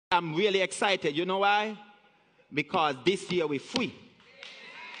I'm really excited. You know why? Because this year we're free.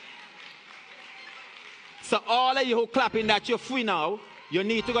 So all of you who clapping that you're free now, you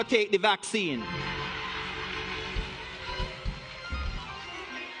need to go take the vaccine.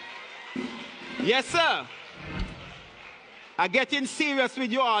 Yes, sir. I'm getting serious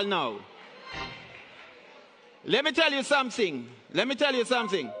with you all now. Let me tell you something.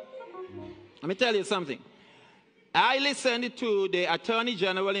 I listened to the Attorney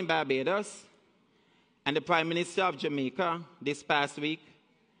General in Barbados and the Prime Minister of Jamaica this past week.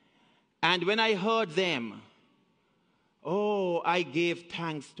 And when I heard them, oh, I gave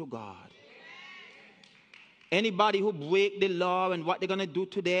thanks to God. Anybody who break the law and what they're going to do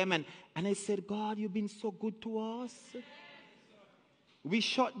to them. And I said, God, you've been so good to us. We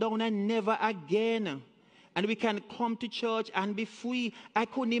shut down and never again. And we can come to church and be free. I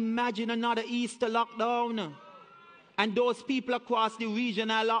couldn't imagine another Easter lockdown. And those people across the region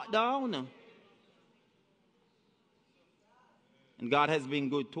are locked down. And God has been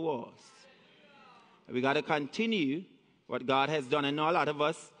good to us. We got to continue what God has done. I know a lot of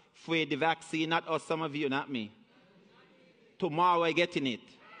us afraid the vaccine, not us, some of you, not me. Tomorrow I getting it.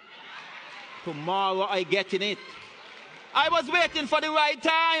 Tomorrow I getting it. I was waiting for the right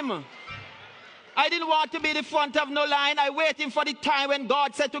time. I didn't want to be the front of no line. I waiting for the time when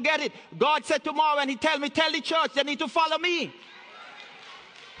God said to get it. God said tomorrow, and he tell me, tell the church they need to follow me.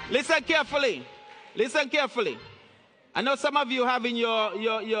 Listen carefully. Listen carefully. I know some of you having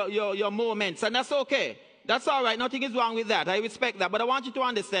your moments, and that's okay. That's all right. Nothing is wrong with that. I respect that. But I want you to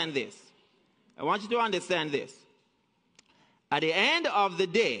understand this. I want you to understand this. At the end of the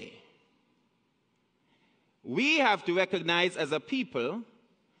day, we have to recognize as a people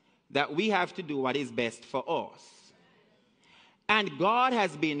that we have to do what is best for us. And God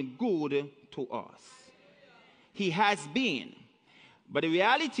has been good to us. He has been. But the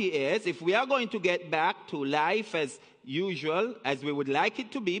reality is, if we are going to get back to life as usual, as we would like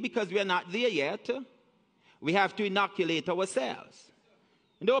it to be, because we are not there yet, we have to inoculate ourselves.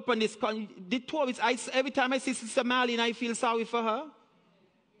 And open this, the tourists, every time I see Sister Marlene, I feel sorry for her.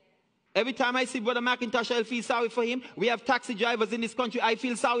 Every time I see Brother McIntosh, I feel sorry for him. We have taxi drivers in this country, I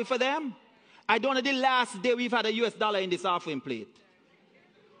feel sorry for them. I don't know the last day we've had a US dollar in this offering plate.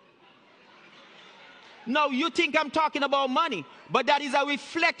 No, you think I'm talking about money, but that is a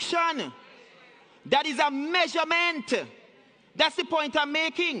reflection. That is a measurement. That's the point I'm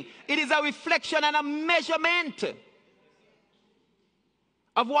making. It is a reflection and a measurement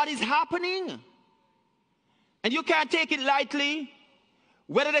of what is happening. And you can't take it lightly.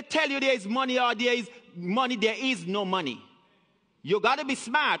 Whether they tell you there is money or there is money, there is no money. You got to be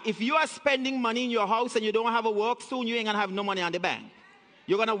smart. If you are spending money in your house and you don't have a work, soon you ain't going to have no money on the bank.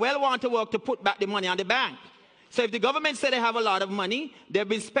 You're going to well want to work to put back the money on the bank. So if the government say they have a lot of money, they've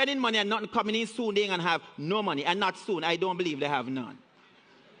been spending money and nothing coming in, soon they ain't going to have no money. And not soon. I don't believe they have none.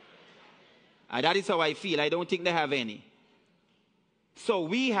 That is how I feel. I don't think they have any. So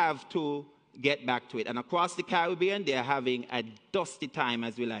we have to get back to it. And across the Caribbean, they're having a dusty time,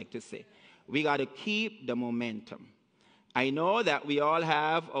 as we like to say. We got to keep the momentum. I know that we all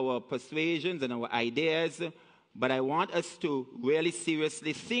have our persuasions and our ideas, but I want us to really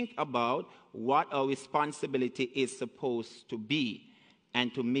seriously think about what our responsibility is supposed to be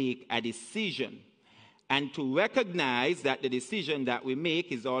and to make a decision. And to recognize that the decision that we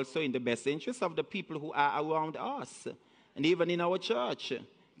make is also in the best interest of the people who are around us and even in our church.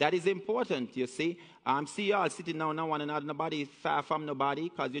 That is important, you see. See you all sitting down now, one another, nobody far from nobody,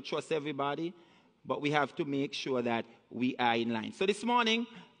 because you trust everybody. But we have to make sure that we are in line. So this morning,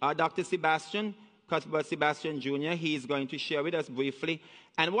 Dr. Sebastian, Cuthbert Sebastian Jr., he is going to share with us briefly.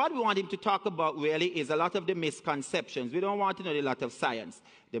 And what we want him to talk about really is a lot of the misconceptions. We don't want to know a lot of science.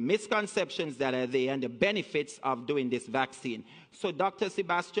 The misconceptions that are there and the benefits of doing this vaccine. So Dr.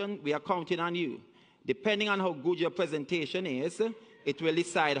 Sebastian, we are counting on you. Depending on how good your presentation is, it will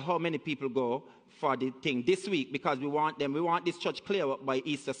decide how many people go for the thing this week, because we want this church clear up by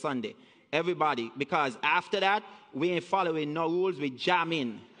Easter Sunday. Everybody, because after that, we ain't following no rules, we jam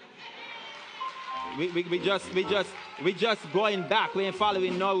in. We just going back, we ain't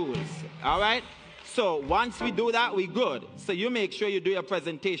following no rules. All right? So once we do that, we good. So you make sure you do your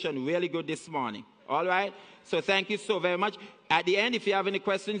presentation really good this morning. All right? So thank you so very much. At the end, if you have any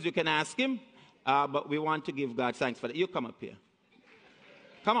questions, you can ask him. But we want to give God thanks for that. You come up here.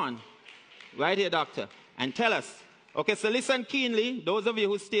 Come on. Right here, doctor. And tell us. Okay, so listen keenly. Those of you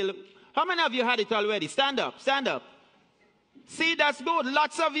who still... How many of you had it already? Stand up. Stand up. See, that's good.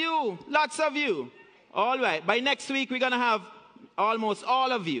 Lots of you. Lots of you. All right. By next week, we're going to have almost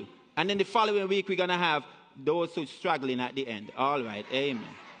all of you. And then the following week, we're going to have those who are struggling at the end. All right. Amen.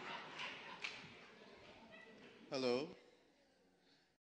 Hello.